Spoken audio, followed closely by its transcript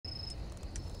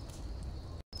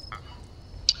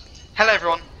Hello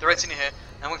everyone, the Red Senior here,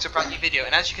 and welcome to a brand new video.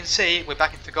 And as you can see, we're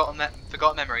back in Forgotten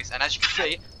Memories. And as you can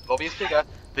see, the obvious figure,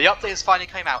 the update has finally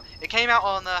came out. It came out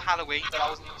on Halloween, but I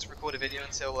wasn't able to record a video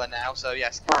until now. So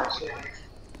yes,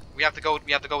 we have the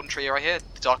golden trio right here,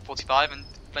 the Dark 45 and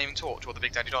Flaming Torch, or the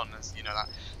Big Daddy Don, as you know that.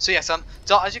 So yes,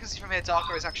 as you can see from here,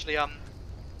 Darker is actually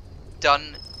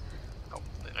done.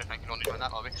 No, thank you, not doing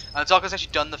that, are we? Darko's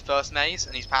actually done the first maze,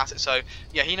 and he's passed it, so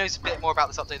yeah, he knows a bit more about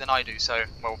this update than I do, so,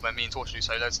 well, than me and Torch do,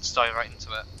 so let's just dive right into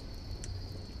it.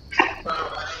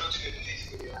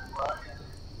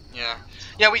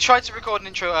 Yeah, we tried to record an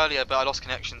intro earlier, but I lost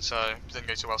connection, so it didn't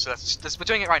go too well, so we're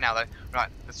doing it right now, though. Right,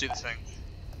 let's do this thing.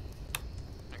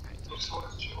 Okay.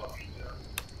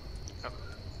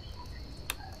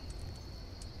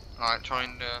 Alright,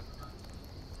 trying to...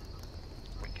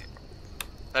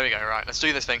 There we go, right, let's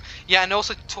do this thing. Yeah, and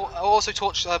also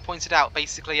Torch pointed out,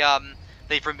 basically,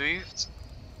 they've removed...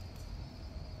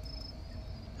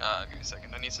 give me a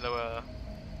second, I need to lower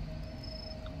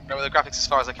the graphics as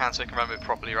far as I can so I can remember it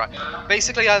properly, right.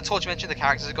 Basically, Torch mentioned the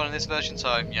characters have gone in this version,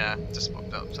 so, yeah, just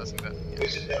popped up, so that's a bit,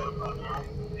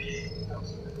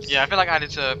 yeah, I feel like I added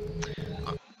to...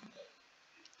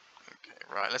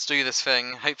 Right, let's do this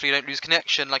thing. Hopefully you don't lose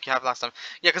connection like you have last time.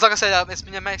 Yeah, because like I said, it's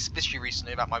been a mess issue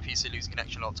recently about my PC losing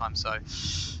connection a lot of times, so... Yeah.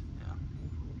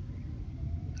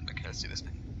 Okay, let's do this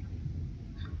thing.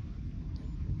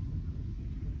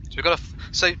 So we've got to...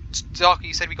 So, Darky,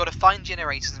 you said we've got to find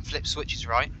generators and flip switches,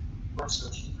 right?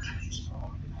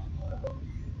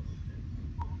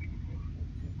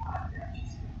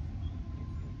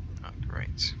 Oh,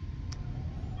 great.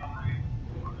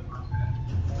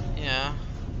 Yeah.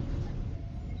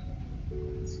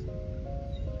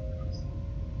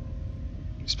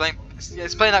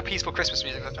 Explain that peaceful Christmas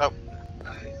music. Oh.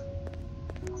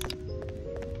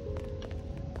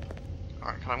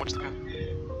 Alright, can I watch the game?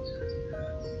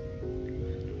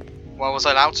 Well, was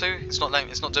I allowed to? It's not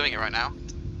doing it right now.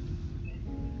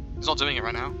 It's not doing it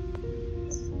right now.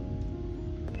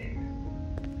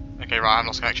 Okay, right, I've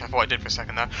lost connection. I thought I did for a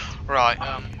second there. Right,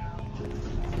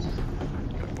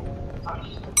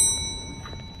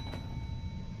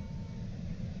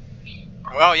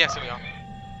 well, yes, here we are.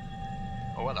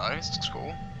 Oh, hello, this looks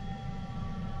cool.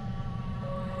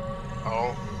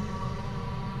 Oh.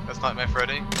 That's Nightmare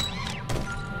Freddy.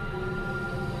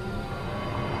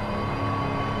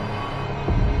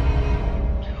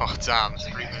 Oh, damn, it's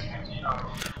creepy.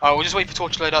 Oh, we'll just wait for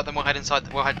Torch to load up, then we'll head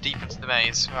deep into the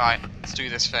maze. Right, let's do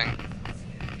this thing.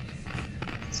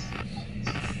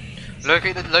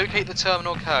 Locate the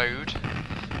terminal code.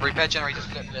 Repair generators,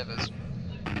 flip levers.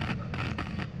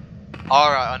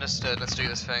 Alright, understood. Let's do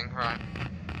this thing. Right.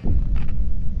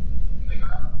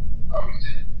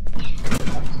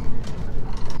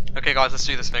 Okay, guys, let's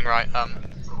do this thing. Right.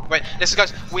 Wait. Listen,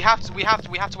 guys. We have to wait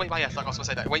behind. Yes, like I was gonna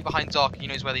say that. Wait behind Dark. He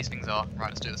knows where these things are. Right.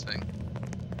 Let's do this thing.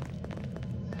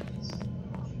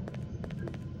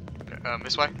 Okay,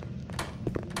 this way.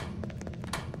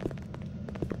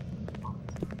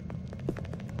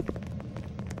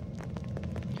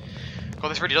 God,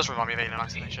 this really does remind me of Alien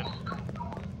Isolation.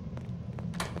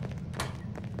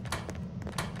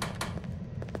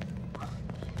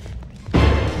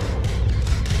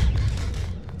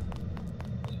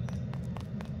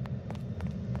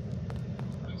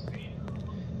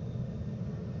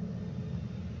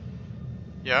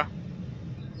 Yeah.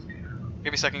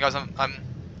 Give me a second, guys. I kind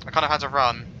of had to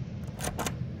run.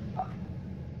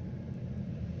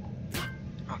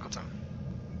 Oh, god damn.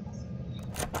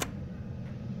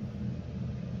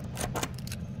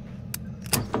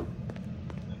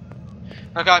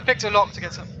 Okay, I picked a lock to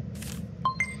get some.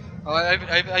 Oh,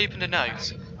 I opened a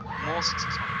note. More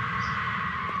success.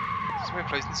 So we're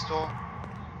closing this door.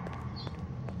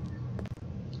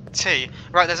 T.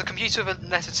 Right, there's a computer with a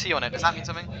letter T on it. Does that mean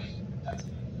something?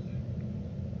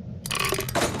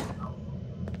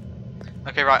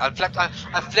 Okay, right. I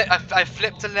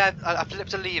flipped a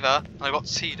lever and I got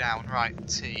T down. Right,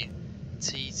 T.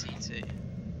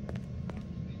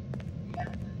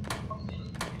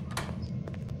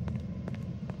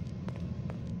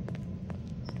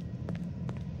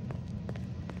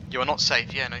 You are not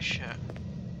safe. Yeah, no shit.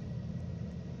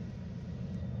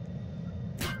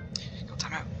 God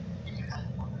damn it.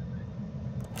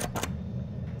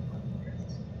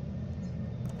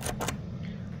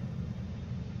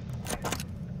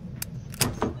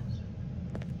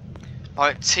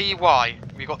 Alright, TY.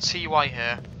 We've got TY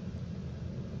here.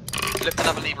 Flip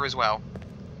another lever as well.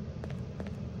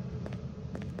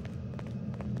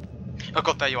 Oh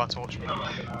god, there you are, Torch.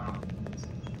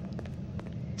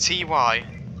 TY.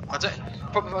 I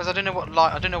don't know what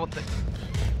light. I don't know what the.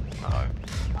 Uh oh.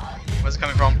 Where's it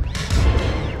coming from?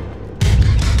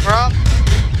 Run!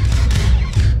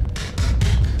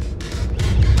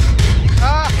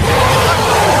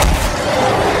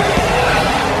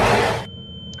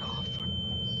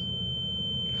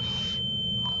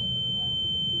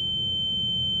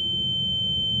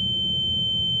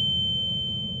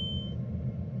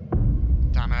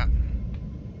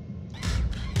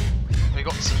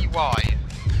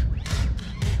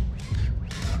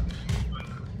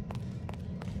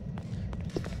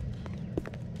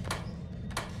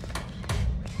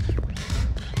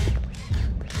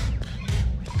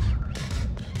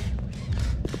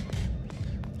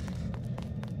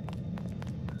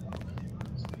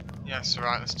 guess.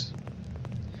 Right.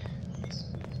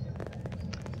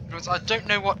 I don't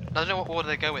know what order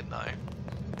they go in though.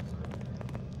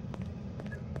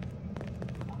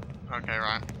 Okay,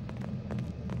 right.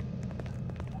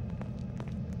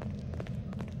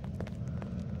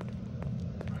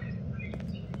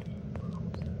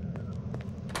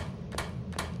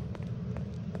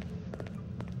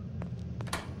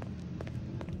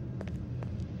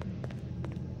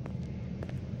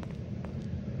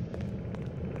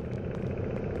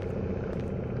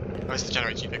 Oh, it's the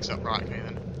generator you picks up, right, okay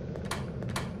then.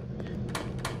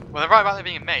 Well, they're right about there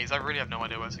being a maze, I really have no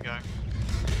idea where to go.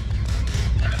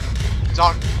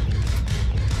 Dark.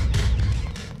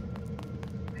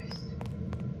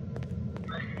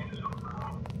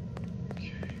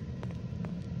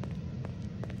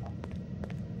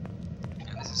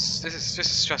 This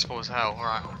is stressful as hell,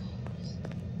 alright.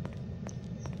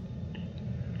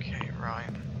 Okay, right.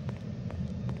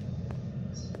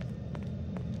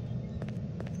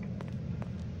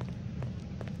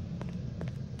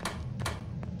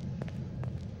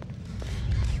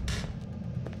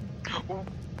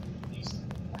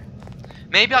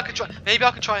 Maybe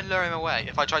I could try and lure him away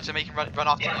if I tried to make him run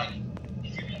after me.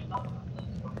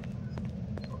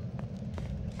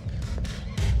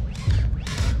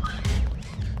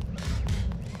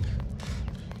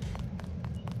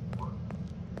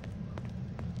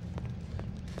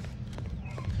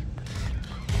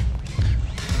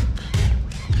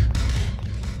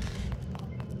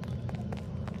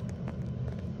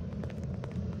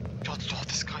 God,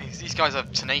 these guys are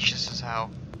tenacious as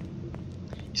hell.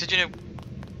 You said, you know.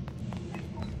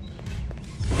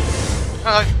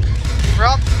 Hello,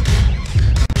 Rob.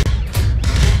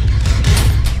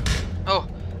 Oh,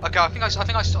 okay. I think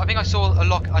I saw a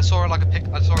lock. I saw like a pick.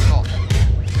 I saw a lock.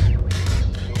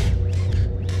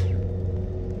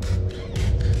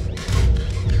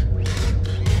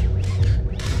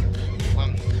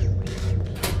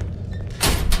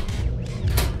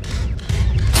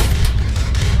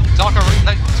 Darker,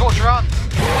 no, torch run.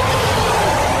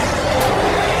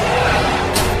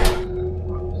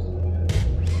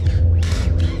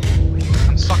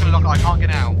 I can't get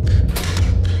out.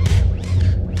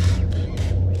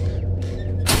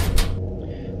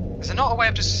 Is there not a way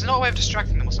of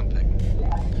distracting them or something?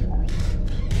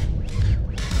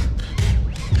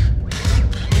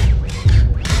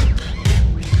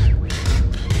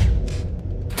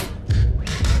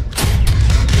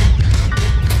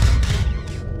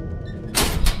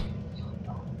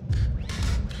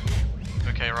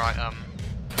 Okay, right.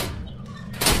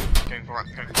 Going for it.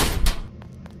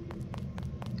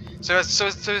 So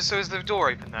is the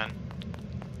door open then?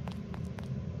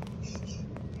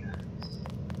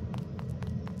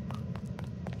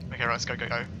 Okay, right, let's go.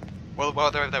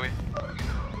 Well, there we.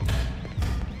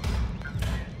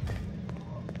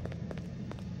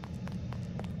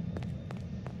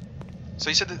 So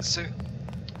you said that so.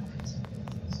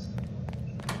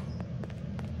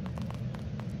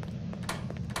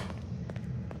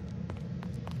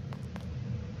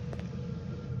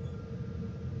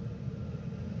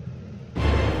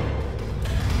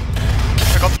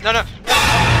 No.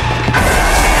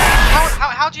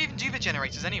 How do you even do the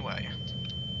generators anyway?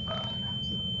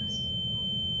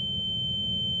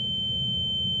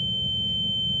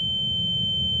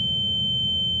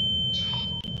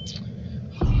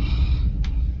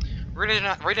 Really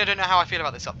don't know how I feel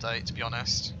about this update, to be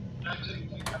honest.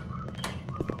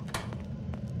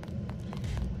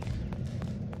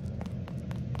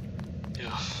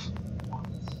 Ugh.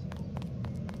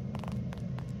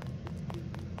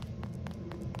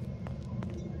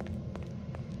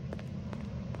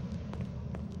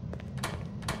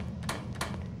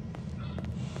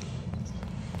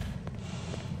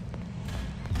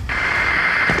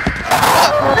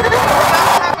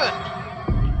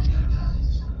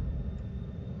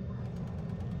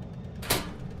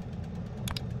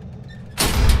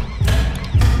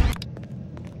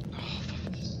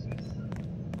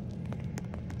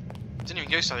 Didn't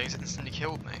even go something, it instantly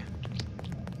killed me.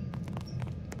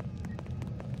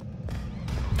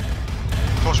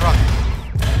 Torch run.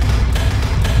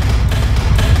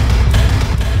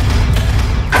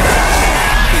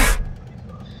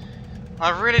 I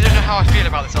really don't know how I feel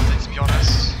about this update, to be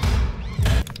honest.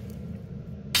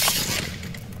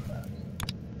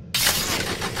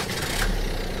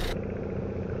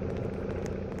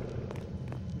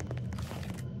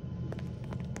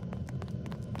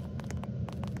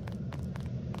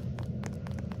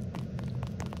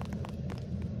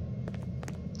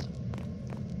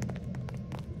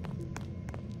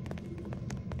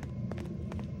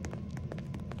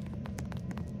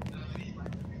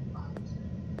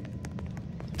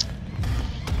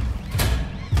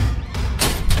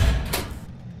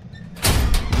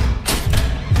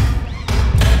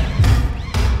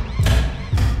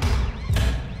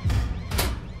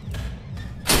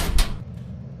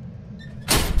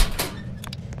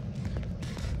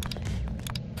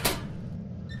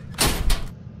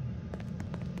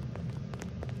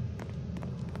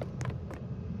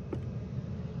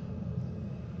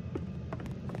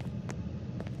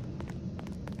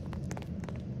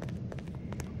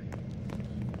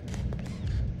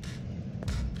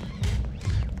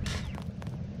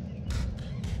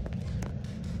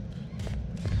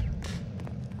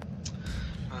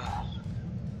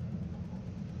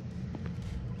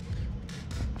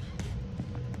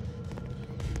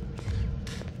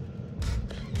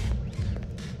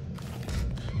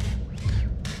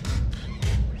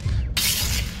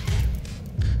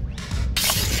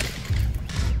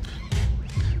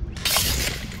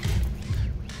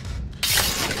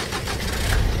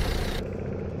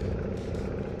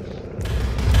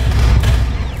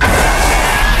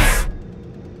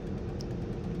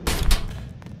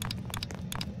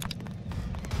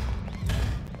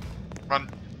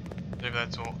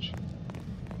 their torch.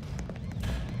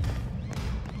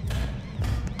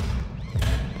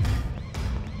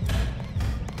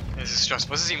 This is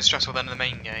stressful. This is even stressful than the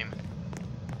main game.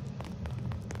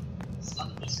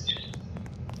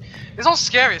 It's not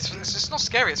scary. It's just not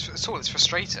scary. It's all. It's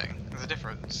frustrating. There's a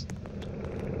difference.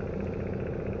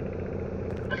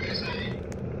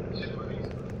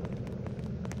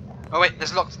 Oh wait,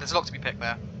 there's a lock. There's a lock to be picked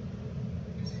there.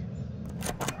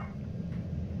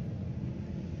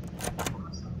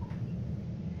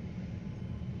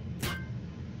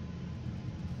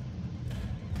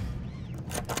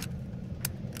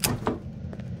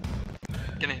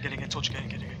 Get in, torch, get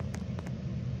in.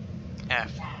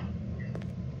 F.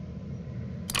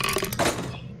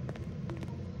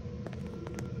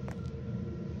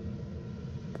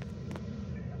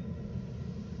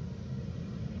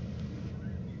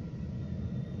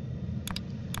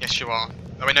 Yes, you are.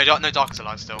 Oh wait, no, Dark is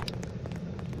alive still.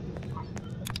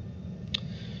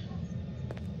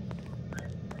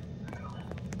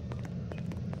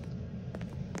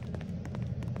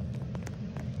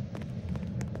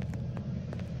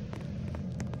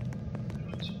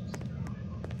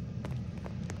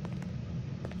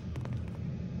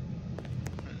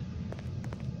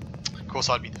 Of course,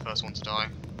 I'd be the first one to die.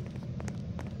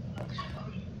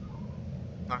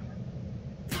 No.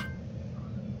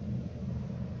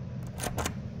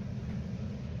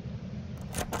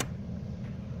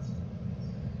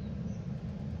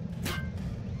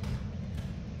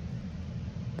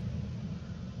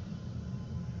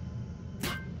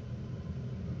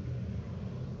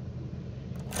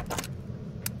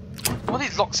 What are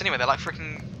these locks anyway? They're like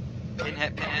freaking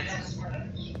pinhead,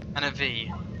 and a V.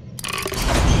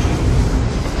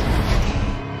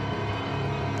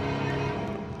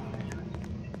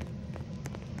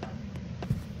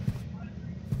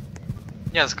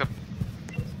 Yeah, it's good.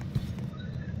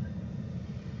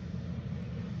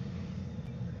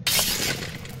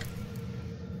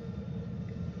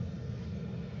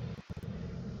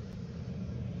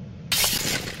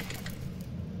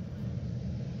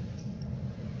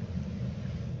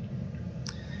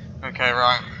 Okay,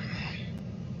 right.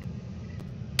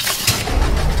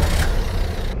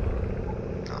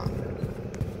 Oh.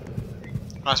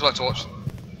 Nice work, Torch.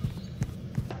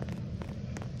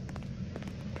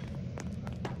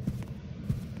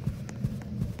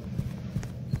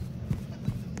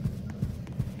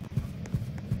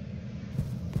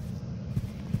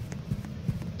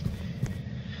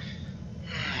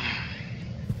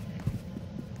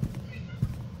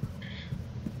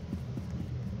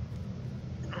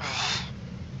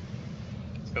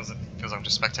 Feels like I'm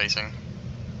just spectating.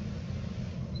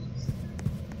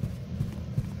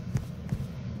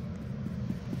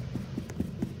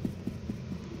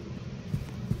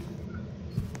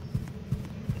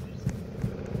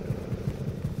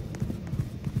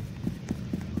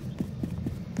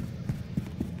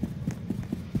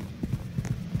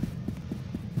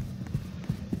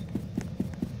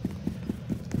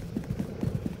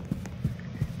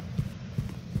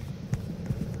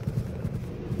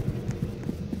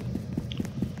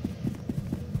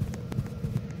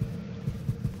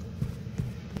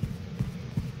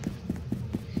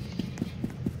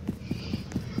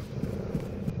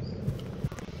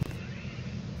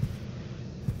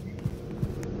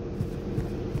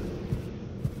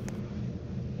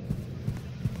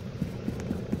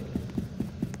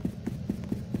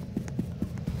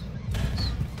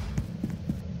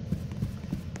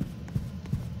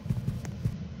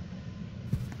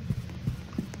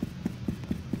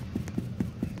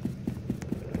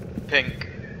 Pink.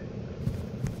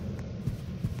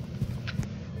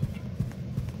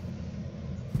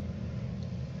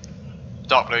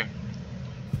 Dark blue.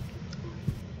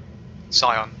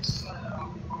 Cyan.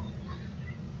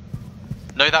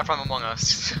 Know that from Among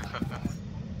Us.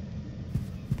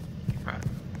 Right.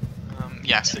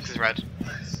 Yeah, 6 is red.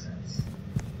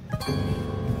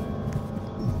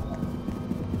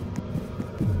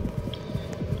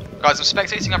 Guys, I'm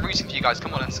spectating, I'm rooting for you guys.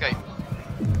 Come on, escape.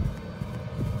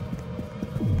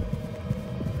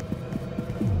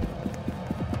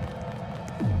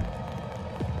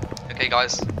 Okay,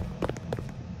 guys.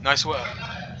 Nice work.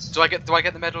 Do I get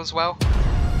the medal as well?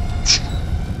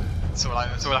 That's all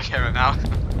I care about.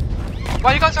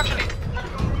 Well, you guys actually.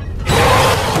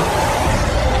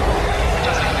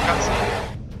 Just in the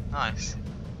cutscene. Nice.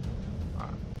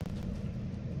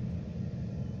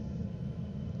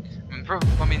 Right.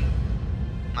 I mean,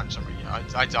 actually,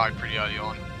 I died pretty early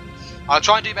on. I'll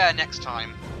try and do better next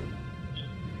time.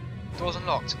 Doors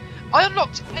unlocked. I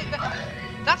unlocked.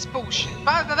 That's bullshit.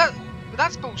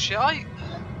 That's bullshit.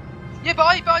 Yeah, but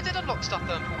I did unlock stuff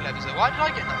and pull levers though. Why did I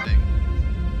get nothing?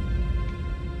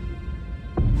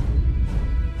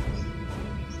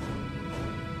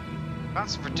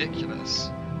 That's ridiculous.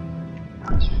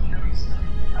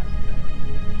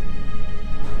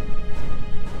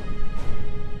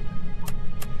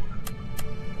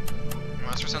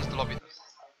 Let's return to the lobby.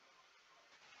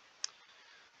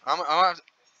 I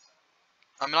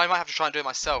mean, I might have to try and do it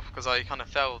myself because I kind of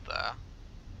failed there.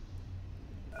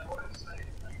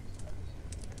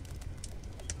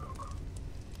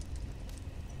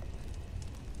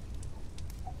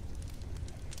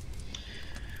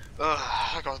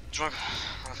 I got drunk.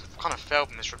 I kind of failed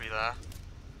miserably there.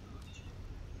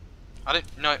 I don't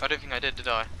think I did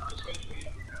I?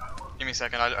 Give me a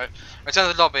second. I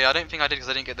returned to the lobby. I don't think I did because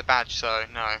I didn't get the badge. So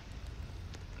no.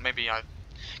 Maybe I.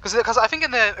 Because I think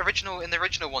in the original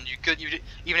one you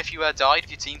even if you died,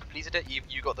 if your team completed it,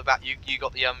 you got the you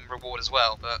got the reward as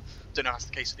well. But don't know if that's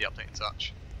the case with the update and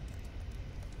such.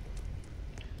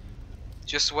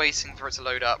 Just waiting for it to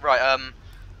load up. Right.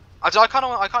 I kind of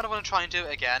want to try and do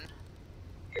it again.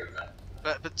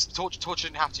 But Torch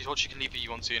didn't have to. Torch you can leave if you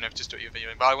want to, just do it your video.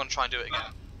 But I want to try and do it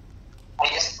again.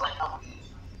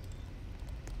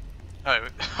 Oh.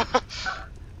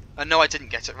 No, I didn't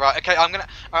get it. Right. Okay.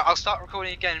 I'll start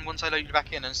recording again once I load it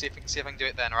back in and see if I can do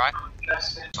it then. All right.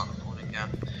 Start recording. Yeah.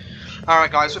 All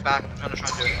right, guys. We're back. I'm gonna try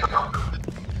and do it again.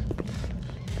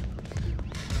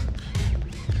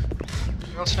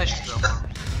 What's the next film?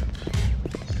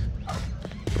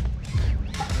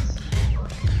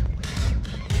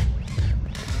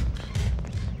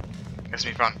 Gets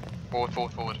me front. Forward,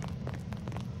 forward, forward.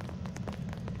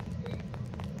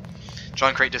 Try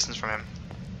and create distance from him.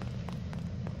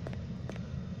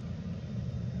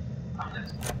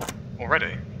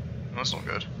 Already? Oh, that's not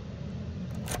good.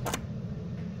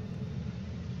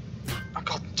 I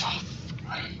got tough.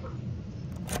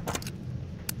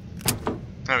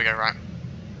 There we go, right.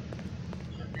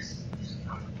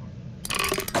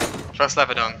 First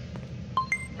lever done.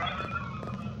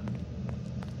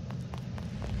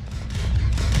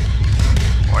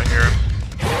 I hear him.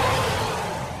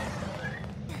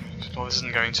 Oh, this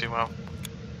isn't going too well.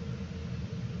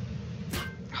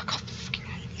 I God, fucking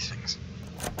hate these things.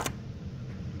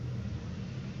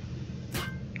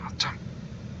 Oh, damn.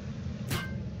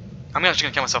 I'm actually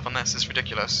gonna kill myself on this. It's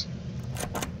ridiculous.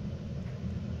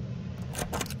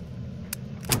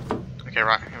 Okay,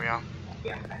 right, here we are.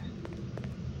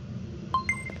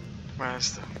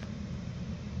 Where's the...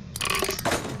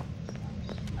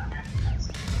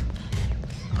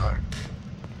 Uh-oh.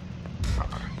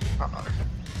 Uh-oh. Uh-oh.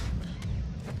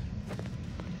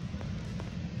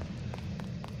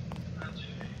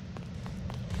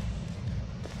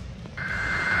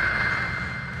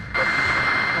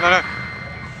 No, no.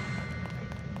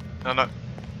 No, no.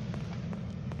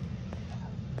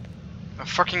 The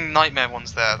fucking nightmare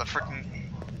one's there. The freaking...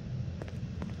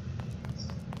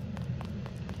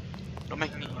 Not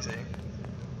making it easy.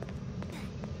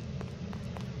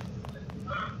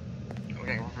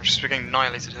 We're just getting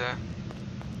annihilated here.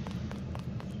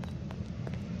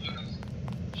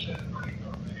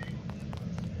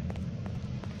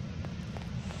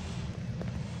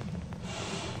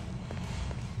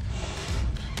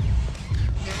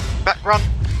 Back, run!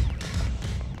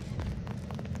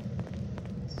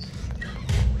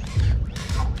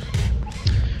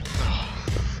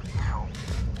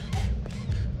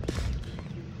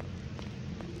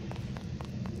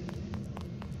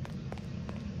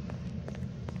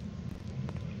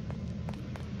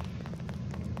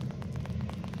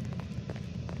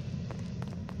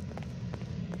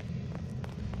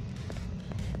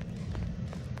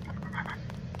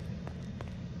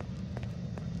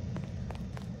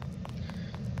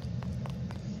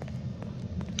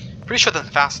 Pretty sure they're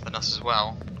faster than us as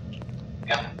well.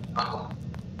 Yeah.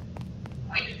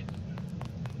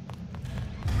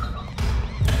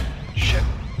 Shit.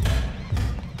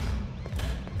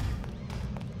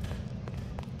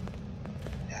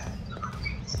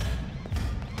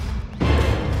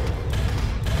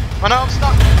 Oh no, I'm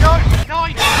stuck! No! No!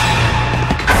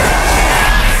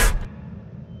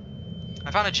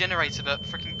 I found a generator, but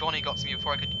freaking Bonnie got to me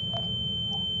before I could...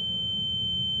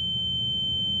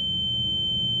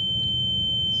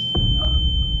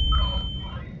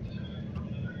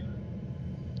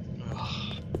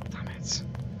 Damn it.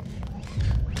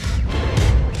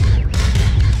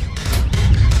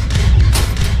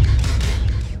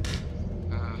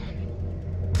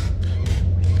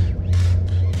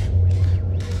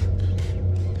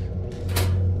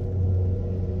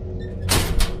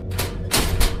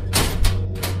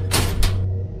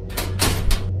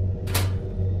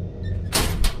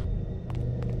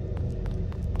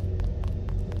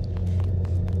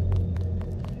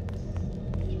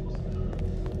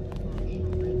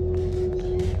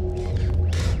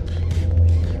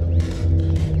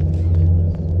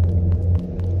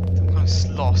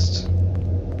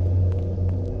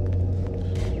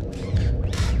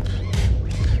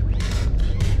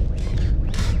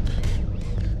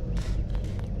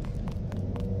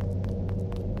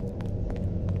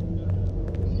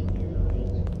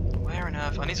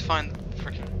 I need to find the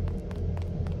freaking.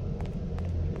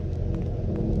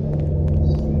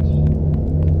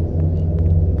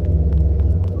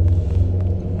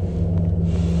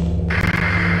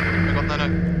 Oh god, no.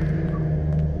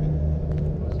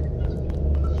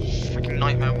 Freaking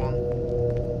Nightmare one.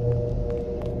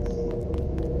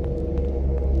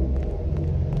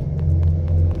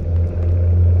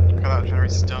 Okay, that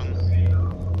generator's done.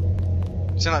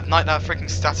 See that freaking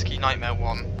staticky Nightmare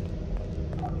one.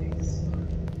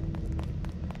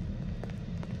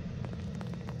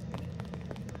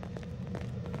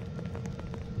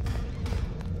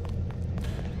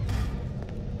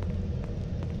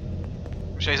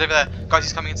 He's over there. Guys,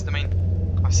 he's coming into the main.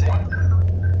 I see.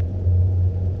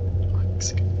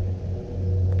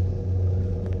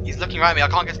 He's looking right at me. I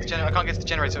can't get to the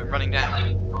generator running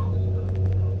down.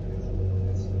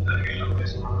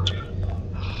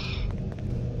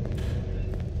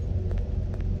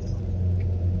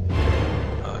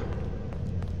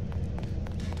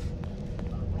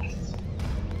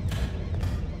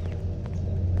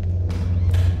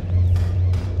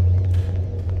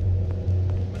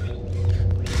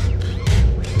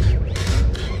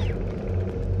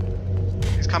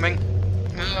 Coming.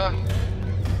 God.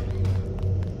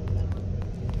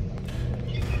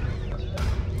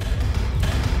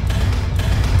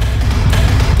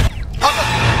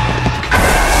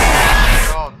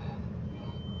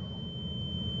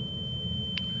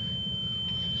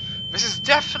 This is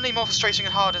definitely more frustrating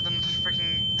and harder than the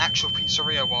freaking actual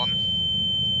pizzeria one.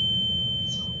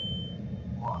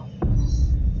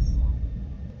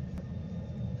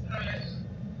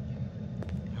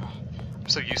 I'm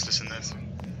so useless in this.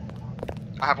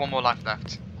 I have one more life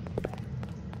left.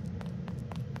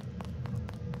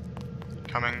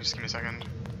 Coming, just give me a second.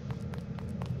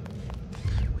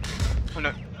 Oh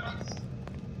no.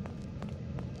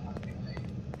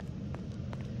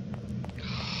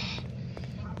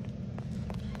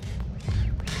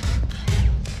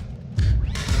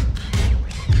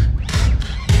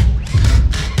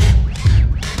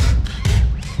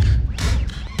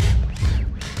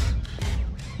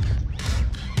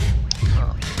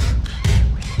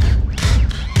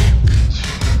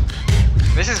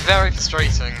 This is very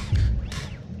frustrating.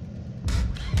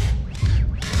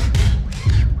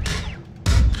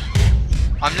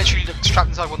 I'm literally trapped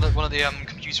inside one of the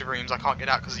computer rooms. I can't get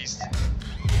out because he's.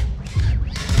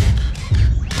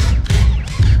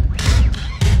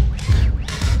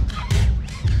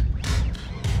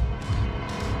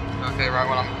 Okay, right.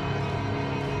 Well,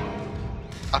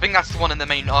 I think that's the one in the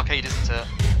main arcade, isn't it?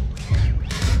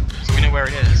 So we know where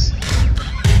it is.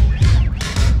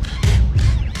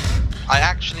 I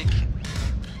actually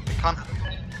can't.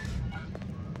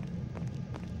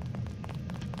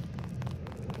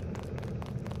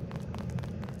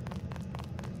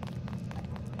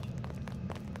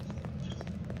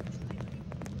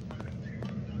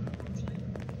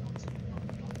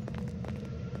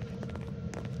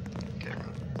 Okay.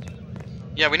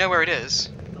 Yeah, we know where it is.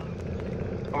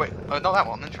 Oh wait, oh, not that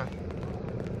one. Then try.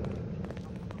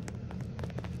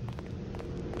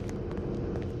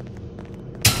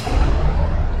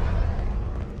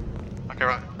 Okay,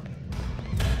 right.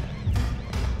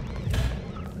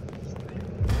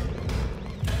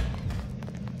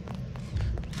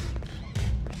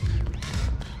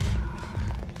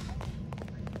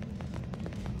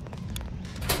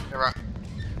 Okay, right.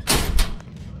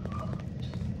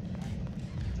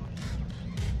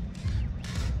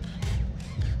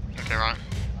 Okay, right.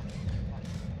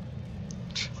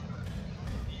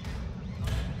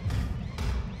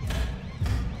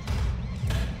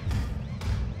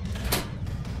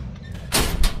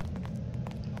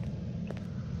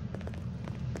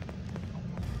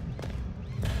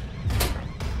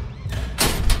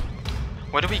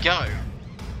 Where do we go?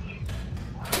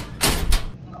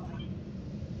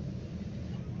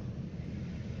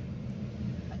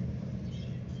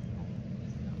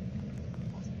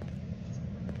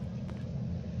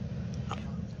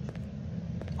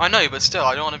 I know, but still,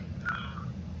 I don't want to.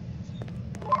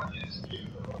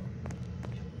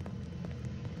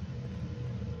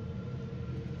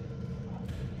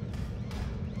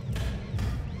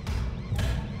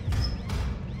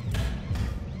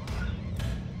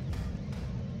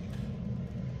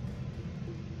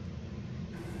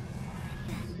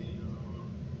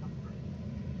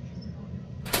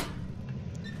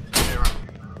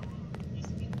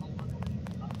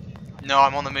 No,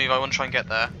 I'm on the move. I want to try and get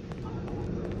there.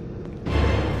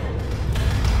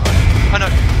 Oh no!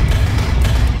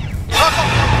 Oh,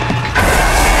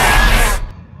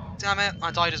 damn it!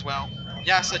 I died as well.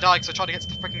 Yes, I died because I tried to get to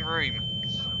the freaking room.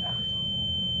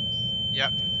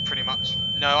 Yep, pretty much.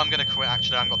 No, I'm gonna quit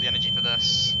actually, I haven't got the energy for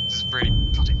this. This is really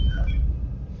bloody...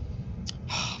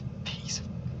 piece of...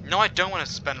 No, I don't want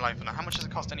to spend life on that. How much does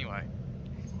it cost anyway?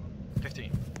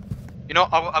 15. You know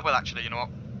what, I will actually, you know what?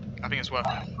 I think it's worth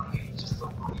it.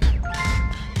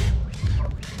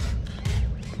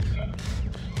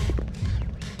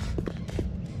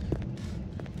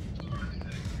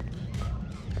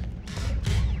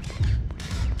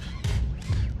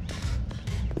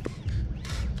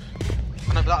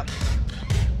 I know, but that...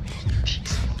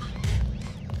 Piece of...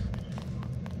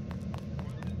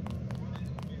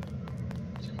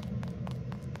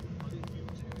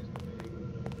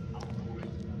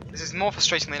 This is more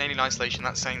frustrating than Alien Isolation,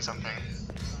 that's saying something.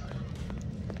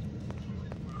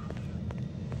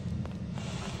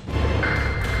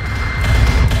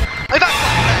 Oh, that's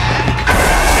not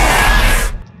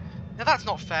fair! No, that's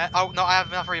not fair. Oh, no, I have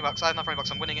enough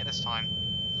Robux, I'm winning it this time.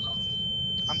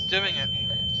 I'm doing it.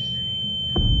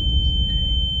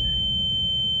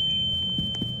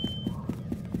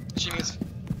 Assuming it's...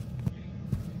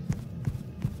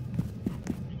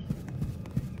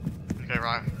 Okay,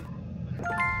 right.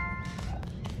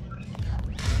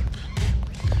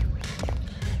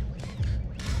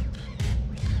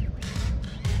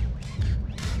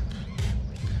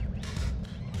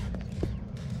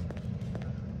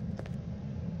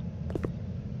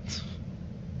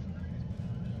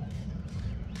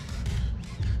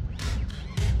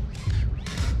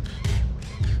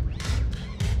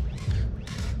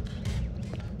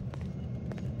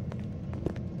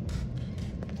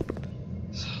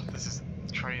 This is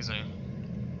crazy.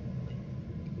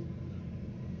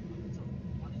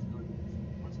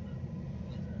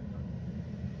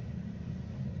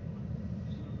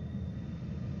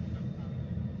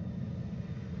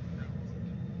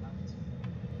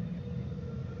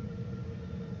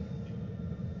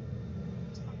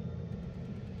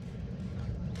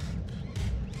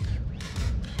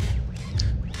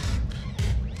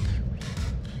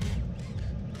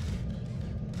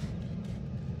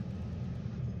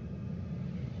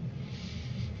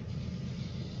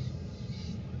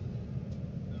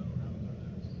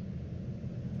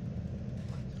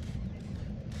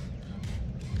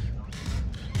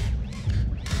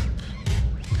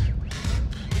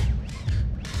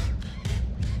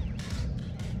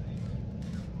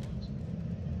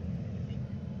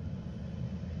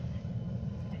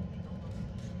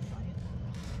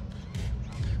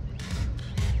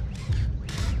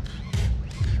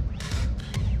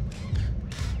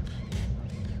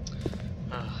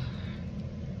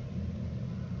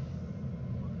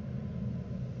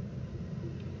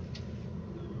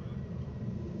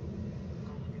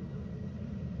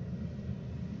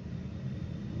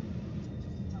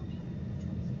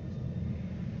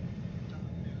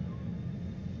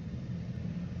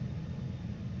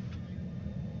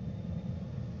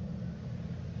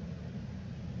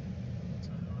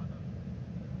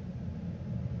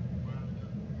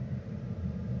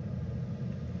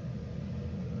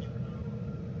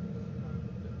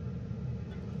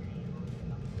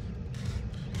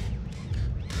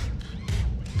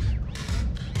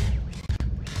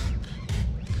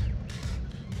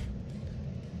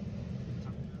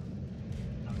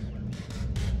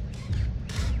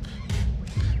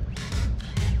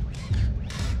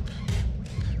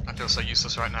 I feel so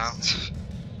useless right now.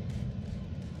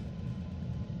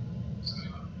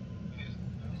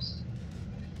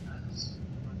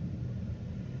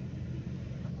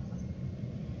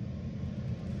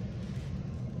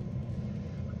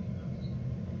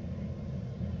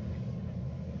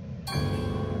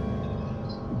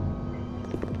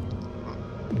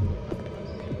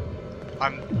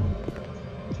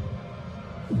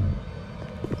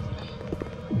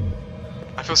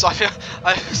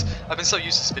 I've been so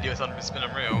used to this video, it's been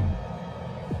unreal.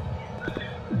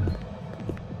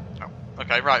 Oh,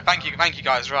 okay, right, thank you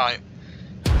guys, right.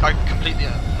 I completely,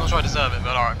 I'm not sure I deserve it,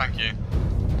 but alright, thank you.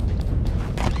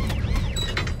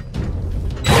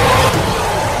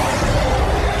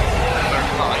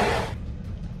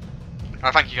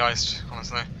 Alright, thank you guys,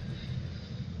 honestly.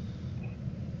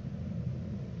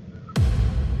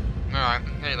 Alright,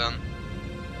 hey then.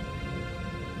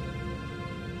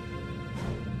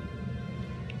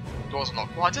 Doors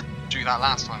unlocked. Well, I did do that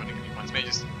last time, I didn't get any points, maybe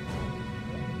just...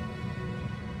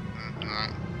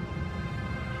 Alright.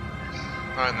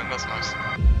 Alright then, that's nice.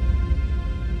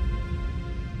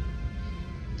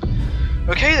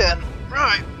 Okay then,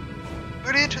 right.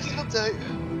 Really interesting update.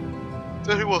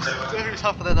 Very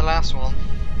tougher than the last one.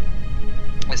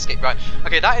 Escape, right.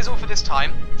 Okay, that is all for this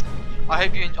time. I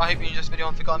hope you enjoyed this video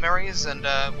on Forgotten Memories, and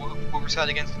we'll return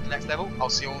again to the next level. I'll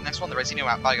see you all next one. The Resident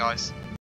Evil out. Bye guys.